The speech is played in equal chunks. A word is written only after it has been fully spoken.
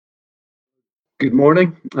Good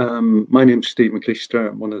morning. My name's Steve McLeister.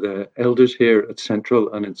 I'm one of the elders here at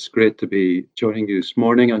Central, and it's great to be joining you this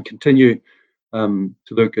morning and continue to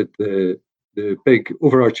look at the big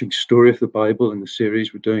overarching story of the Bible in the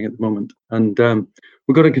series we're doing at the moment. And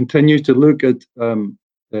we're going to continue to look at the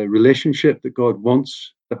relationship that God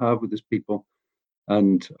wants to have with his people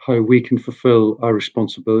and how we can fulfill our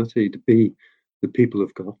responsibility to be the people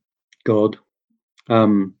of God.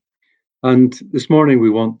 And this morning we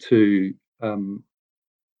want to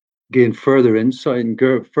gain further insight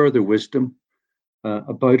and further wisdom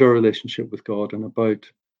about our relationship with God and about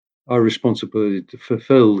our responsibility to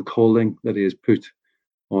fulfill the calling that he has put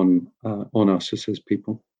on us as his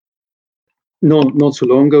people. Not so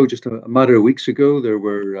long ago, just a matter of weeks ago, there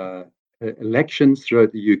were elections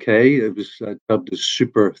throughout the UK. It was dubbed as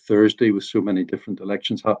Super Thursday, with so many different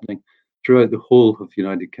elections happening throughout the whole of the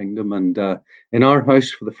United Kingdom. And in our house,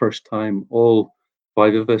 for the first time, all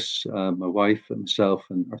five of us, my wife and myself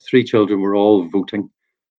and our three children, were all voting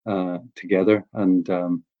together. And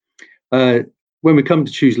when we come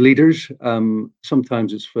to choose leaders,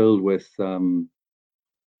 sometimes it's filled with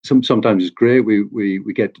sometimes it's great.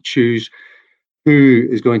 We get to choose who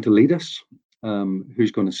is going to lead us,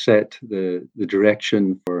 who's going to set the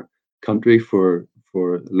direction for country, for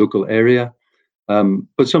local area.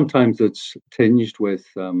 But sometimes it's tinged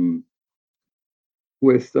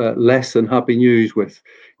with less than happy news, with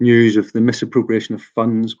news of the misappropriation of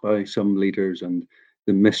funds by some leaders and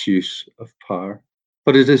the misuse of power.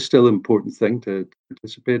 But it is still an important thing to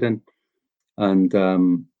participate in. And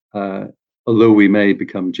although we may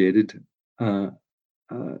become jaded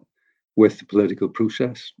with the political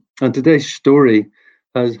process, and today's story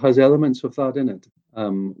has elements of that in it,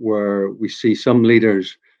 where we see some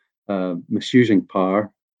leaders misusing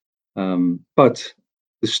power, but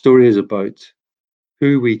the story is about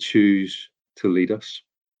who we choose to lead us.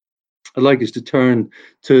 I'd like us to turn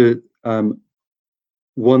to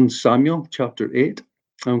 1 Samuel chapter 8.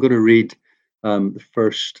 I'm going to read the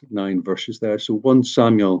first 9 verses there. So 1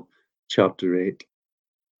 Samuel chapter 8.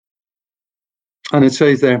 And it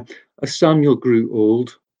says there, as Samuel grew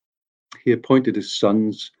old, he appointed his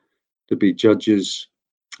sons to be judges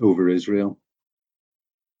over Israel.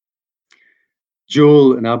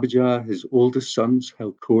 Joel and Abijah, his oldest sons,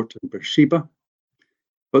 held court in Beersheba.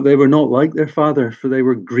 But they were not like their father, for they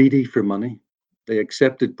were greedy for money. They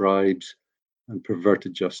accepted bribes and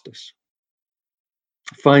perverted justice.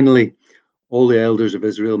 Finally, all the elders of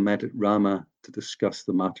Israel met at Ramah to discuss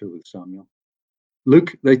the matter with Samuel.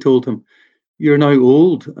 Look, they told him, you're now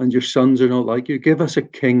old and your sons are not like you. Give us a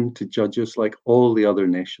king to judge us like all the other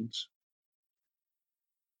nations.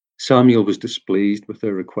 Samuel was displeased with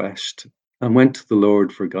their request and went to the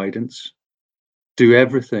Lord for guidance. Do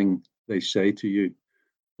everything they say to you,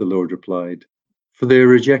 the Lord replied, for they are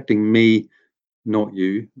rejecting me, not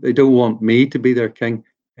you. They don't want me to be their king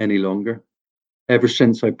any longer. Ever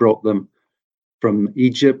since I brought them from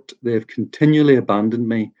Egypt, they have continually abandoned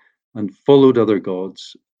me and followed other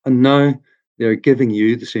gods, and now they are giving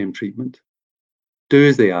you the same treatment. Do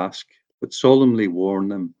as they ask, but solemnly warn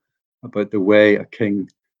them about the way a king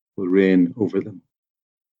will reign over them.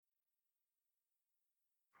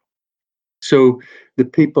 So the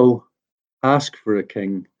people ask for a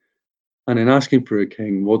king, and in asking for a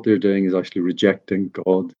king, what they're doing is actually rejecting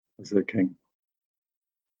God as their king.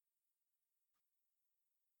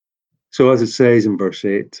 So as it says in verse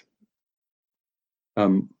 8,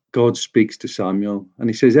 God speaks to Samuel and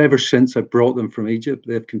he says, ever since I brought them from Egypt,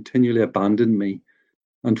 they have continually abandoned me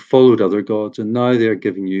and followed other gods, and now they are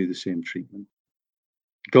giving you the same treatment.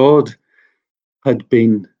 God had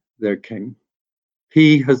been their king.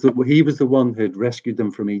 He was the one who had rescued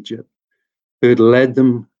them from Egypt, who had led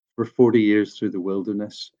them for 40 years through the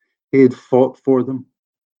wilderness. He had fought for them.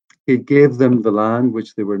 He gave them the land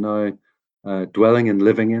which they were now dwelling and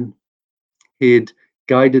living in. He had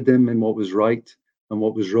guided them in what was right and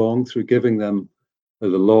what was wrong through giving them the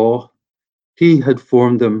law. He had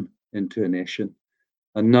formed them into a nation,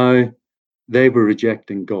 and now they were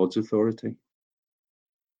rejecting God's authority.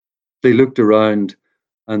 They looked around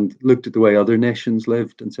and looked at the way other nations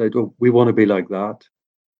lived and said, oh, we want to be like that.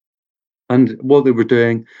 And what they were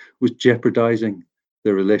doing was jeopardizing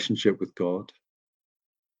their relationship with God.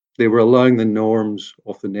 They were allowing the norms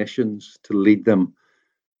of the nations to lead them,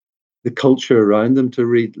 the culture around them to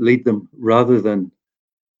lead them, rather than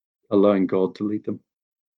allowing God to lead them.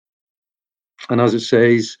 And as it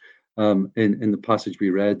says in the passage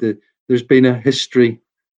we read, there's been a history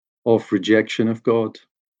of rejection of God.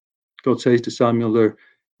 God says to Samuel,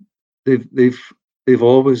 they've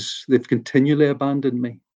continually abandoned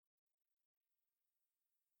me.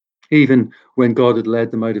 Even when God had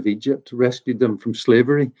led them out of Egypt, rescued them from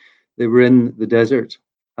slavery, they were in the desert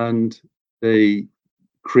and they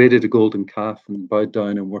created a golden calf and bowed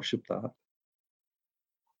down and worshipped that.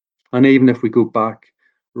 And even if we go back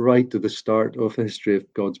right to the start of the history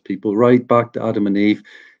of God's people, right back to Adam and Eve,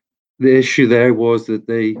 the issue there was that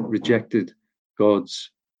they rejected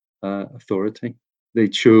God's authority. They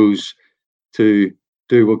chose to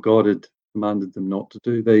do what God had commanded them not to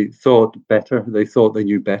do. They thought better. They thought they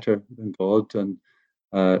knew better than God, and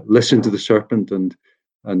listened to the serpent and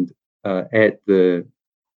ate the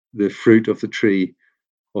fruit of the tree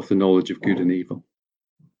of the knowledge of good and evil.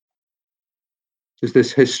 There's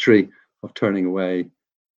this history of turning away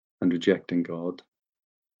and rejecting God.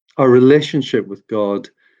 Our relationship with God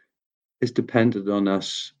is dependent on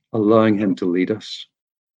us allowing him to lead us.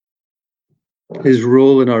 His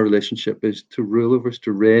role in our relationship is to rule over us,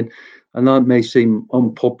 to reign. And that may seem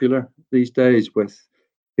unpopular these days with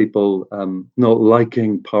people not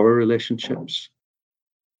liking power relationships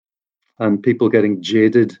and people getting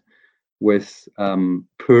jaded with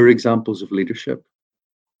poor examples of leadership.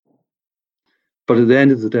 But at the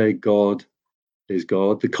end of the day, God is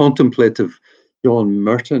God. The contemplative John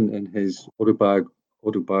Merton, in his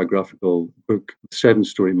autobiographical book, Seven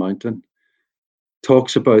Storey Mountain,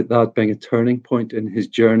 talks about that being a turning point in his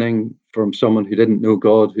journey from someone who didn't know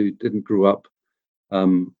God, who didn't grow up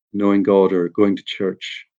knowing God or going to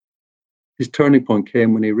church. His turning point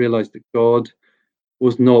came when he realized that God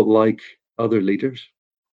was not like other leaders.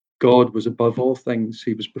 God was above all things.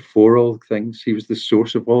 He was before all things. He was the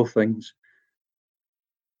source of all things.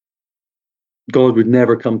 God would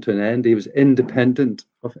never come to an end. He was independent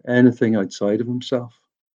of anything outside of himself.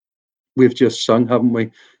 We've just sung, haven't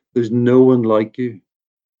we? There's no one like you.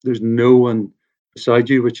 There's no one beside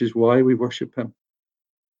you, which is why we worship him.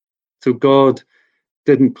 So God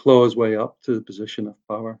didn't claw his way up to the position of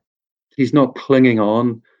power. He's not clinging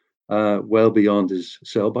on well beyond his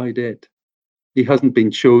sell-by date. He hasn't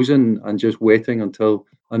been chosen and just waiting until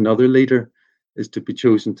another leader is to be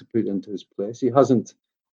chosen to put into his place. He hasn't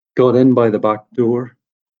got in by the back door.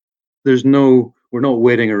 We're not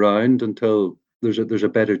waiting around until there's a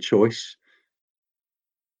better choice.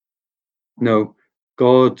 No,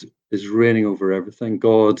 God is reigning over everything.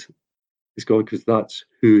 God is God because that's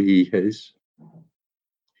who he is.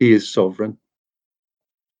 He is sovereign.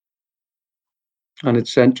 And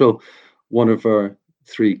it's central. One of our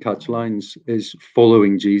three catchlines is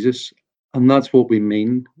following Jesus. And that's what we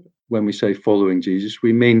mean when we say following Jesus.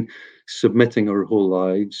 We mean submitting our whole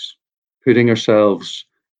lives,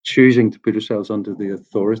 choosing to put ourselves under the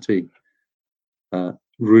authority,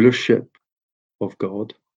 rulership of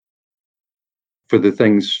God for the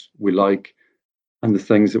things we like and the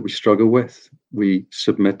things that we struggle with. We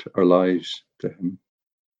submit our lives to him.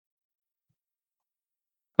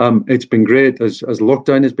 It's been great as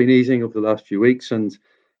lockdown has been easing over the last few weeks, and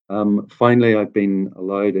finally I've been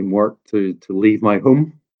allowed in work to leave my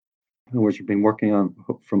home, which I've been working on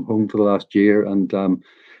from home for the last year, and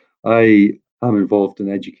I am involved in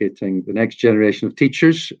educating the next generation of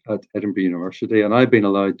teachers at Edinburgh University, and I've been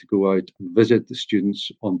allowed to go out and visit the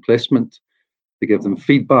students on placement to give them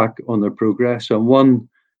feedback on their progress. And one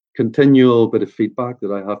continual bit of feedback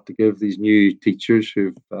that I have to give these new teachers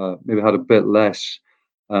who've maybe had a bit less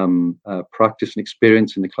practice and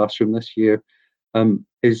experience in the classroom this year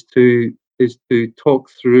is to talk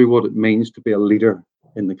through what it means to be a leader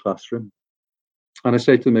in the classroom. And I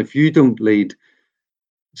say to them, if you don't lead,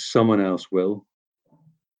 someone else will.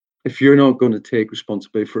 If you're not going to take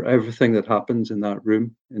responsibility for everything that happens in that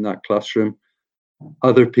room, in that classroom,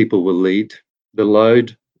 other people will lead. The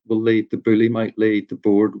loud will lead, the bully might lead, the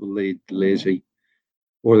bored will lead, the lazy,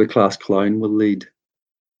 or the class clown will lead.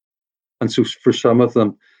 And so for some of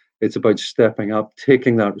them, it's about stepping up,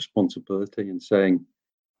 taking that responsibility and saying,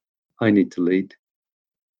 I need to lead.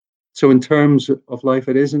 So in terms of life,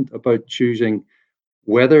 it isn't about choosing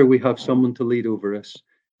whether we have someone to lead over us.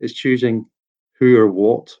 It's choosing who or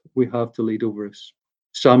what we have to lead over us.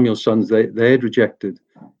 Samuel's sons, they had rejected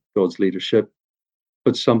God's leadership,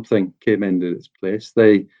 but something came into its place.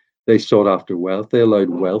 They sought after wealth. They allowed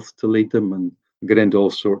wealth to lead them and get into all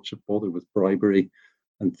sorts of bother with bribery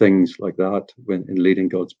and things like that when in leading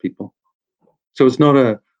God's people. So it's not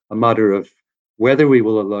a matter of whether we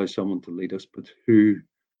will allow someone to lead us, but who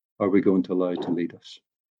are we going to allow to lead us?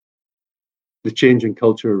 The changing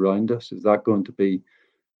culture around us, is that going to be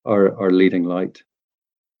our leading light?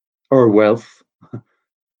 Our wealth,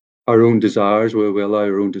 our own desires, will we allow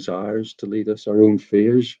our own desires to lead us, our own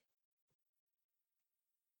fears?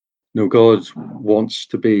 No, God wants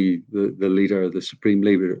to be the leader, the supreme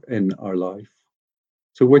leader in our life.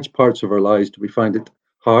 So which parts of our lives do we find it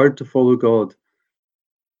hard to follow God?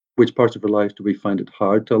 Which parts of our life do we find it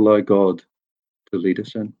hard to allow God to lead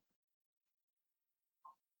us in?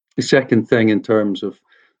 The second thing, in terms of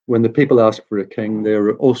when the people ask for a king,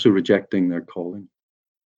 they're also rejecting their calling.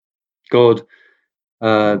 God,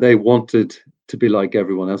 they wanted to be like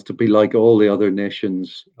everyone else, to be like all the other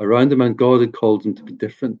nations around them, and God had called them to be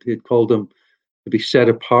different. He had called them to be set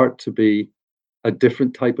apart, to be a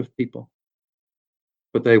different type of people.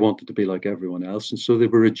 But they wanted to be like everyone else, and so they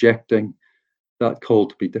were rejecting that call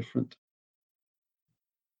to be different.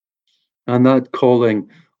 And that calling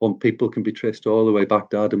on people can be traced all the way back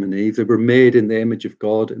to Adam and Eve. They were made in the image of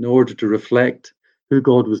God in order to reflect who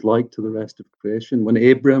God was like to the rest of creation. When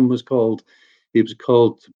Abraham was called, he was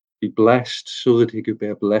called to be blessed so that he could be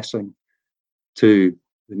a blessing to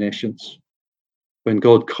the nations. When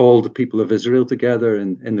God called the people of Israel together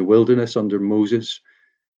in the wilderness under Moses,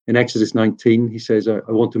 in Exodus 19, he says, I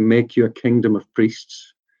want to make you a kingdom of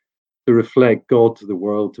priests to reflect God to the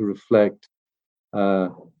world, to reflect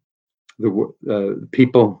the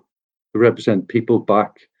people, to represent people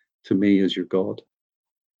back to me as your God.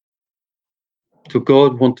 So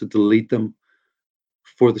God wanted to lead them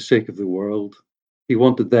for the sake of the world. He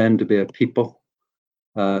wanted them to be a people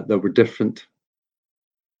that were different.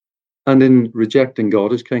 And in rejecting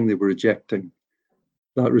God as king, they were rejecting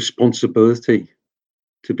that responsibility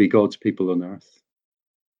to be God's people on earth.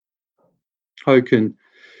 How can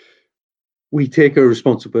we take our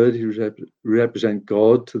responsibility to represent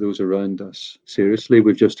God to those around us seriously?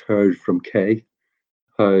 We've just heard from Kay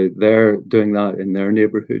how they're doing that in their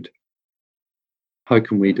neighborhood. How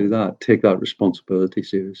can we do that? Take that responsibility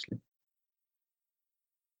seriously.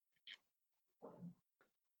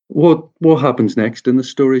 What happens next in the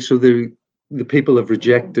story? So the people have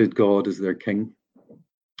rejected God as their king,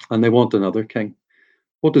 and they want another king.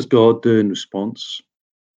 What does God do in response?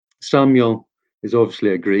 Samuel is obviously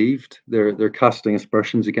aggrieved. They're casting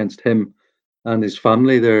aspersions against him and his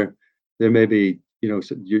family. They're maybe,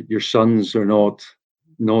 your sons are not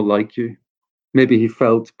like you. Maybe he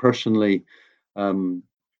felt personally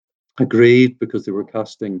aggrieved because they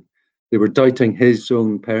were doubting his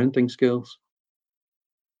own parenting skills.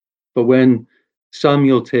 But when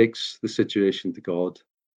Samuel takes the situation to God,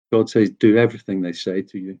 God says, do everything they say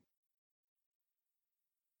to you.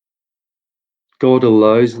 God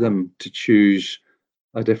allows them to choose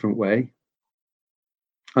a different way.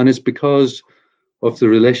 And it's because of the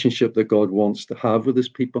relationship that God wants to have with his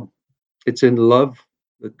people. It's in love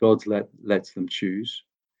that God lets them choose.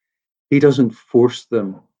 He doesn't force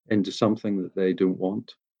them into something that they don't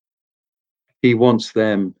want. He wants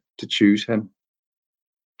them to choose him.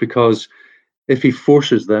 Because if he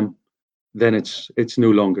forces them, then it's no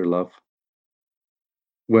longer love.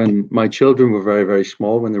 When my children were very, very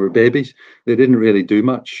small, when they were babies, they didn't really do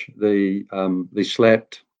much. They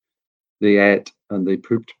slept, they ate, and they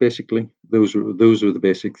pooped. Basically, those were the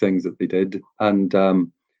basic things that they did. And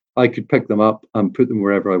I could pick them up and put them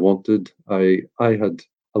wherever I wanted. I had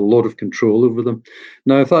a lot of control over them.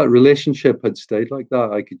 Now, if that relationship had stayed like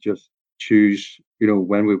that, I could just choose,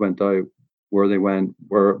 when we went out, where they went,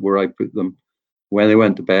 where I put them, when they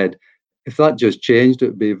went to bed. If that just changed, it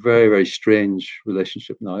would be a very, very strange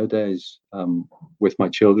relationship nowadays with my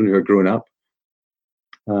children who are grown up.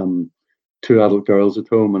 2 adult girls at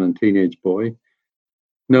home and a teenage boy.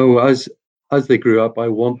 No, as they grew up, I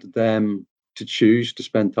wanted them to choose to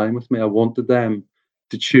spend time with me. I wanted them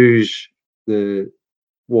to choose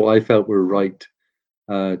what I felt were right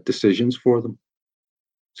decisions for them.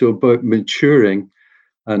 So about maturing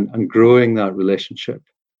and growing that relationship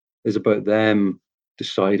is about them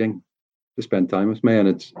deciding to spend time with me. And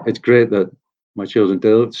it's great that my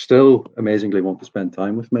children still amazingly want to spend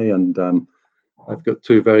time with me. And I've got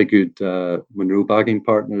 2 very good Monroe bagging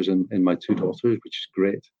partners in my 2 daughters, which is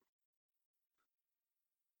great.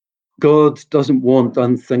 God doesn't want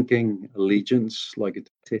unthinking allegiance like a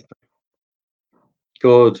dictator.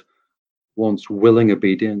 God wants willing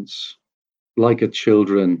obedience, like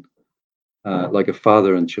like a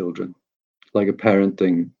father and children, like a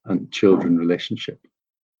parenting and children relationship.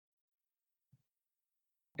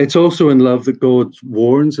 It's also in love that God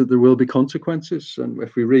warns that there will be consequences. And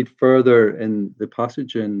if we read further in the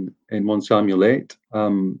passage in 1 Samuel 8,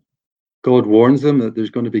 God warns them that there's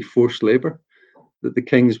going to be forced labor, that the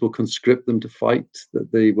kings will conscript them to fight, that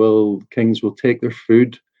kings will take their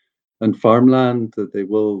food and farmland, that they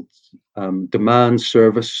will demand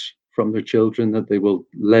service from their children, that they will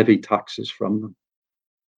levy taxes from them,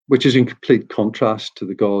 which is in complete contrast to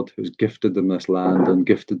the God who's gifted them this land and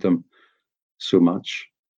gifted them so much.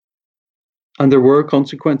 And there were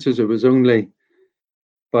consequences. It was only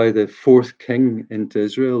by the fourth king into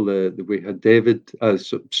Israel. We had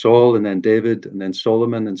Saul, and then David, and then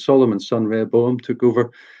Solomon, and Solomon's son Rehoboam took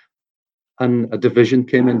over, and a division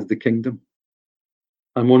came into the kingdom.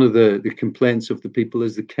 And one of the complaints of the people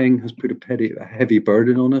is the king has put a heavy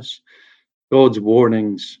burden on us. God's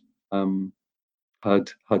warnings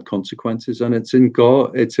had consequences, and it's in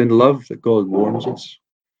love that God warns us.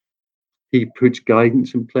 He puts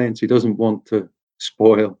guidance in place. He doesn't want to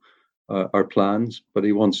spoil our plans, but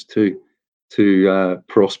he wants to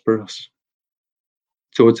prosper us.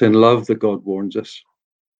 So it's in love that God warns us,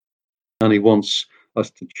 and he wants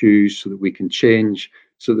us to choose so that we can change,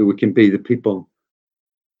 so that we can be the people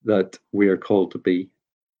that we are called to be.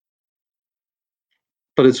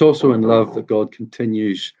 But it's also in love that God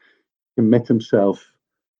continues to commit himself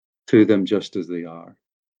to them just as they are.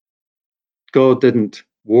 God didn't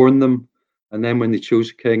warn them, and then when they chose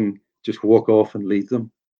a king, just walk off and leave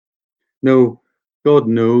them. No, God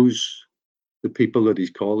knows the people that he's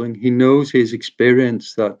calling. He knows he's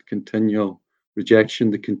experienced that continual rejection,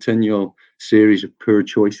 the continual series of poor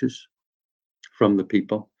choices from the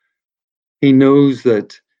people. He knows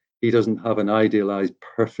that he doesn't have an idealized,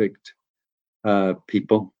 perfect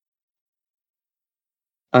people.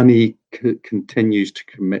 And he continues to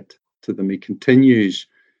commit to them. He continues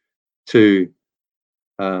to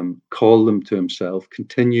call them to himself,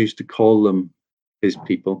 continues to call them his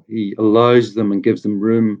people. He allows them and gives them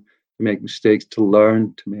room to make mistakes, to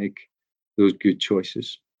learn to make those good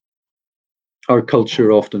choices. Our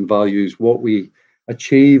culture often values what we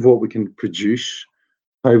achieve, what we can produce,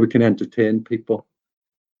 how we can entertain people.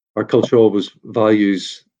 Our culture always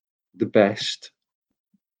values the best,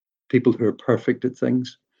 people who are perfect at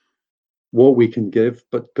things, what we can give,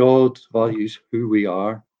 but God values who we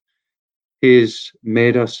are. He has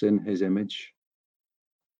made us in his image,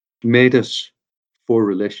 made us for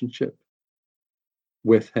relationship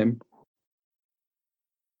with him.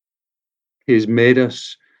 He has made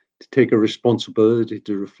us to take a responsibility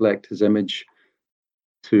to reflect his image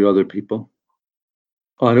to other people.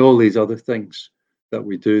 And all these other things that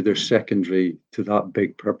we do, they're secondary to that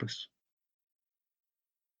big purpose.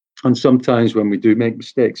 And sometimes when we do make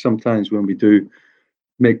mistakes, sometimes when we do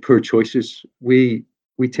make poor choices, we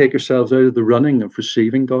take ourselves out of the running of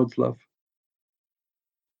receiving God's love.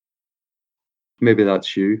 Maybe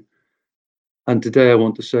that's you. And today I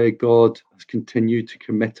want to say God has continued to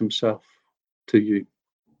commit himself to you.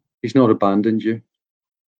 He's not abandoned you.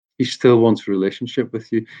 He still wants a relationship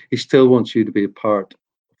with you. He still wants you to be a part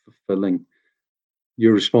of fulfilling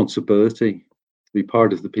your responsibility to be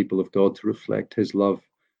part of the people of God, to reflect his love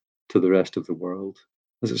to the rest of the world.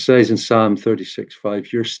 As it says in Psalm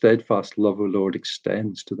 36:5, your steadfast love, O Lord,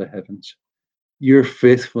 extends to the heavens. Your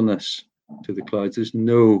faithfulness to the clouds. There's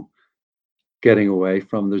no getting away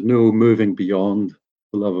from. There's no moving beyond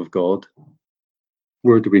the love of God.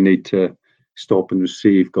 Where do we need to stop and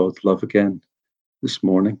receive God's love again this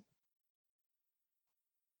morning?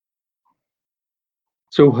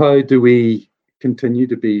 So how do we continue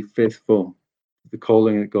to be faithful to the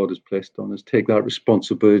calling that God has placed on us? Take that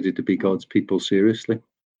responsibility to be God's people seriously.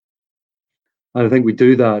 And I think we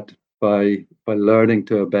do that by learning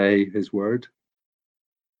to obey his word.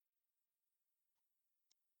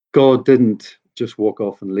 God didn't just walk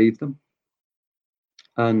off and leave them.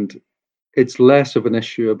 And it's less of an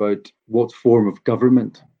issue about what form of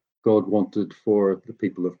government God wanted for the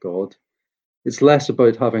people of God. It's less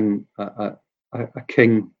about having a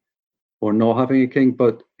king or not having a king,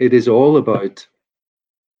 but it is all about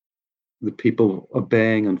the people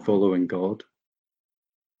obeying and following God.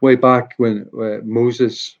 Way back when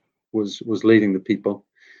Moses was leading the people,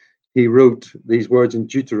 he wrote these words in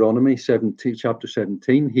Deuteronomy 17, chapter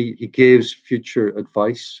 17. He gives future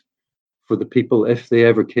advice for the people if they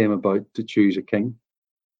ever came about to choose a king.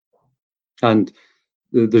 And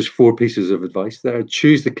there's 4 pieces of advice there.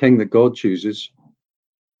 Choose the king that God chooses.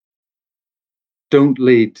 Don't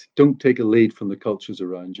take a lead from the cultures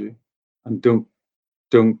around you, and do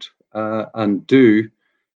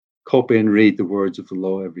copy and read the words of the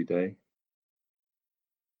law every day.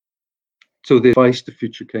 So the advice to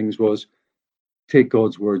future kings was take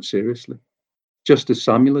God's word seriously, just as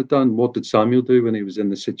Samuel had done. What did Samuel do when he was in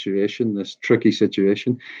this tricky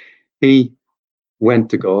situation? He went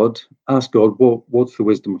to God, asked God, what's the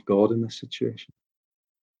wisdom of God in this situation?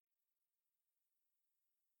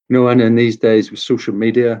 And in these days with social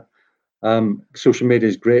media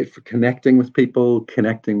is great for connecting with people,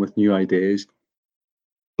 connecting with new ideas.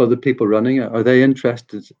 But the people running it, are they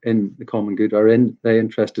interested in the common good? Are they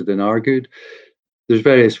interested in our good? There's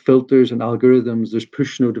various filters and algorithms. There's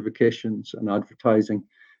push notifications and advertising,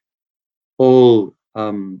 all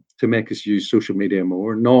to make us use social media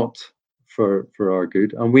more, not for our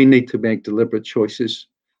good. And we need to make deliberate choices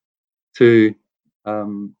to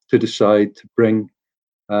decide to bring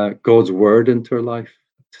God's word into our life,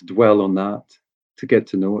 to dwell on that, to get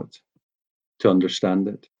to know it, to understand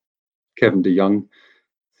it. Kevin DeYoung,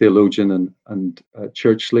 theologian and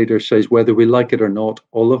church leader, says whether we like it or not,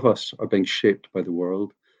 all of us are being shaped by the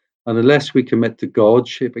world. And unless we commit to God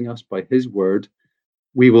shaping us by his word,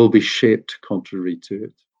 we will be shaped contrary to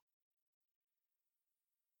it.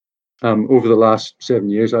 Over the last 7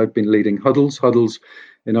 years, I've been leading huddles. Huddles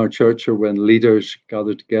in our church are when leaders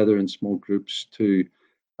gather together in small groups to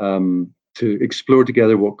explore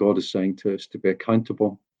together what God is saying to us, to be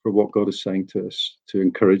accountable for what God is saying to us, to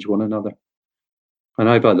encourage one another. And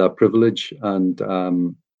I've had that privilege, and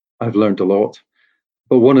I've learned a lot.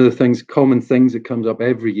 But one of the common things that comes up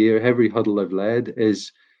every year, every huddle I've led,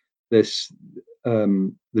 is this: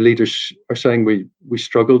 the leaders are saying we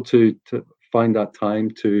struggle to find that time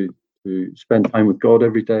to spend time with God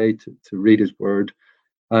every day, to read his word.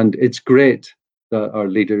 And it's great that our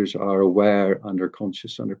leaders are aware and are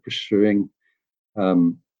conscious and are pursuing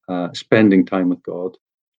spending time with God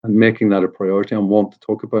and making that a priority, and want to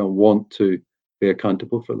talk about and want to be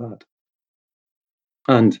accountable for that.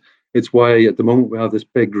 And it's why at the moment we have this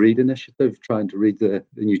big read initiative, trying to read the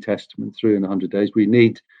New Testament through in 100 days. We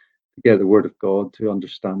need to get the word of God, to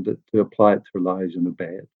understand it, to apply it to our lives and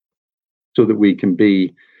obey it, so that we can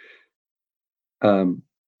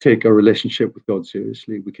take our relationship with God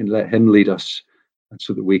seriously. We can let him lead us, and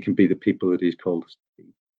so that we can be the people that he's called us to be.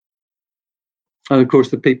 And of course,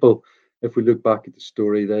 the people, if we look back at the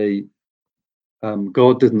story,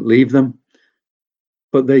 God didn't leave them,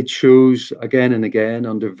 but they chose again and again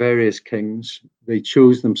under various kings. They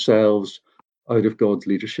chose themselves out of God's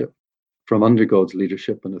leadership, from under God's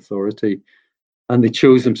leadership and authority. And they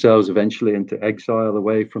chose themselves eventually into exile,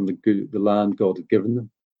 away from the land God had given them.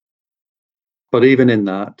 But even in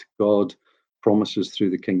that, God promises through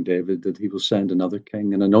the King David that he will send another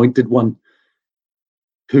king, an anointed one,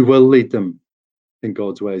 who will lead them in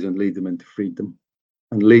God's ways and lead them into freedom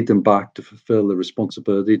and lead them back to fulfill the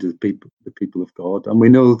responsibility to the people of God. And we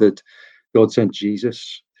know that God sent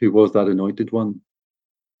Jesus, who was that anointed one.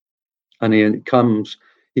 And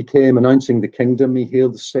he came announcing the kingdom. He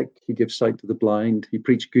healed the sick. He gave sight to the blind. He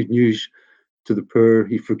preached good news to the poor.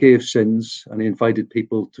 He forgave sins, and he invited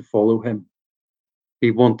people to follow him.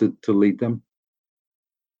 He wanted to lead them.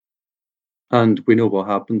 And we know what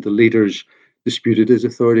happened. The leaders disputed his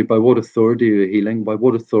authority. By what authority are you healing? By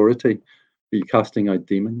what authority are you casting out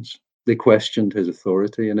demons? They questioned his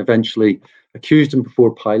authority and eventually accused him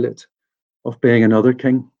before Pilate of being another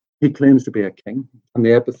king. He claims to be a king. And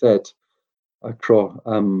the epithet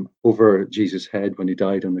over Jesus' head when he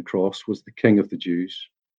died on the cross was the King of the Jews.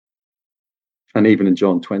 And even in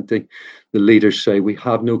John 20, the leaders say, we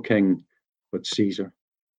have no king but Caesar.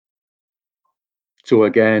 So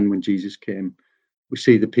again, when Jesus came, we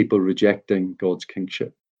see the people rejecting God's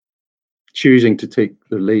kingship, choosing to take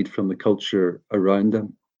the lead from the culture around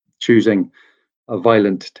them, choosing a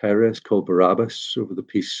violent terrorist called Barabbas over the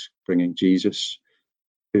peace-bringing Jesus,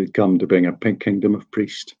 who had come to bring a kingdom of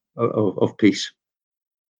peace.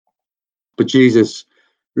 But Jesus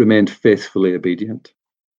remained faithfully obedient,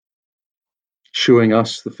 showing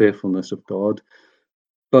us the faithfulness of God.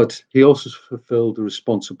 But he also fulfilled the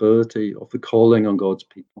responsibility of the calling on God's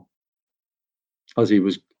people, as he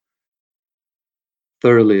was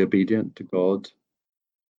thoroughly obedient to God,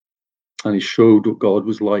 and he showed what God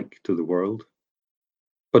was like to the world.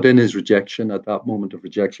 But in his rejection, at that moment of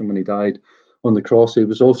rejection, when he died on the cross, he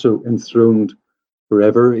was also enthroned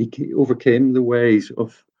forever. He overcame the ways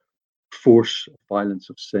of force, violence,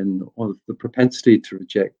 of sin, of the propensity to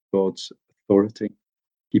reject God's authority.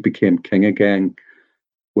 He became king again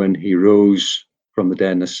when he rose from the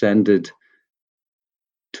dead and ascended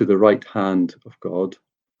to the right hand of God,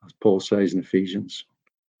 as Paul says in Ephesians.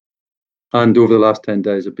 And over the last 10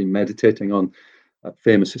 days, I've been meditating on that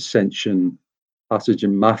famous ascension passage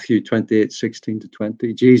in Matthew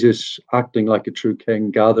 28:16-20. Jesus, acting like a true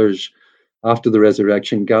king, after the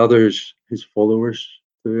resurrection, gathers his followers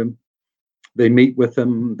to him. They meet with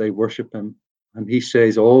him, they worship him, and he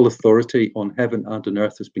says, all authority on heaven and on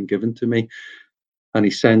earth has been given to me. And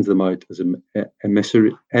he sends them out as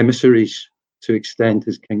emissaries to extend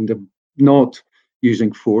his kingdom, not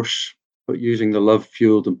using force, but using the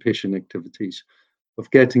love-fueled and patient activities of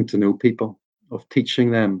getting to know people, of teaching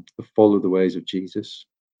them to follow the ways of Jesus,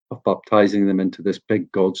 of baptizing them into this big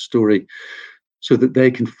God story so that they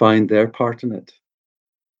can find their part in it.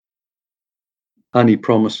 And he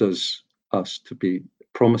promises us to be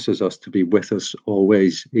with us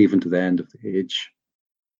always, even to the end of the age.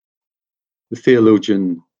 The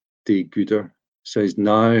theologian D. Guder says,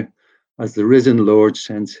 now, as the risen Lord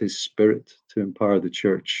sends his Spirit to empower the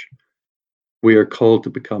church, we are called to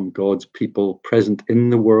become God's people, present in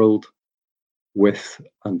the world, with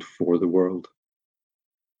and for the world.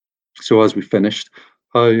 So as we finished,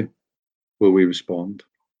 how will we respond?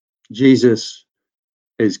 Jesus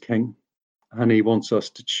is King, and he wants us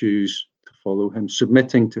to choose to follow him,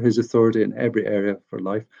 submitting to his authority in every area of our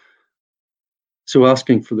life. So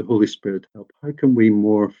asking for the Holy Spirit to help, how can we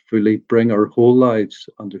more fully bring our whole lives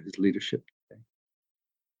under his leadership today?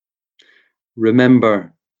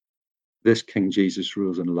 Remember, this King Jesus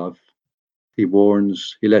rules in love. He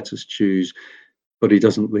warns, he lets us choose, but he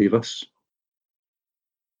doesn't leave us.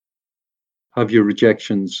 Have your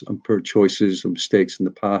rejections and poor choices and mistakes in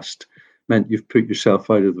the past meant you've put yourself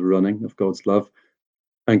out of the running of God's love?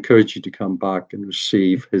 I encourage you to come back and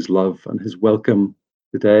receive his love and his welcome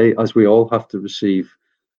today, as we all have to receive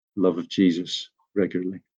the love of Jesus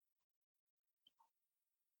regularly.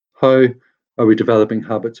 How are we developing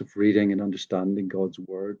habits of reading and understanding God's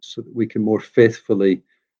word so that we can more faithfully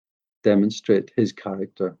demonstrate his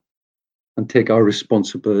character and take our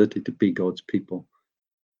responsibility to be God's people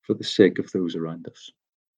for the sake of those around us?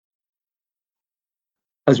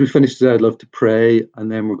 As we finish today, I'd love to pray,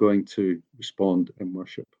 and then we're going to respond in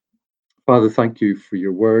worship. Father, thank you for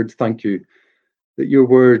your word. Thank you that your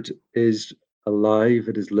word is alive,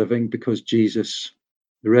 it is living, because Jesus,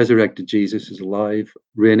 the resurrected Jesus, is alive,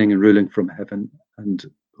 reigning and ruling from heaven. And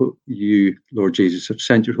you, Lord Jesus, have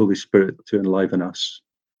sent your Holy Spirit to enliven us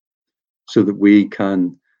so that we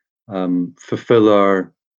can fulfill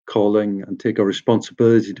our calling and take our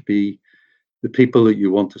responsibility to be the people that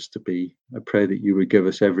you want us to be. I pray that you would give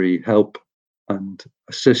us every help and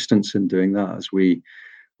assistance in doing that as we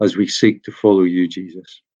seek to follow you,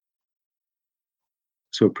 Jesus.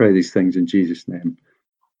 So I pray these things in Jesus' name.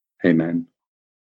 Amen.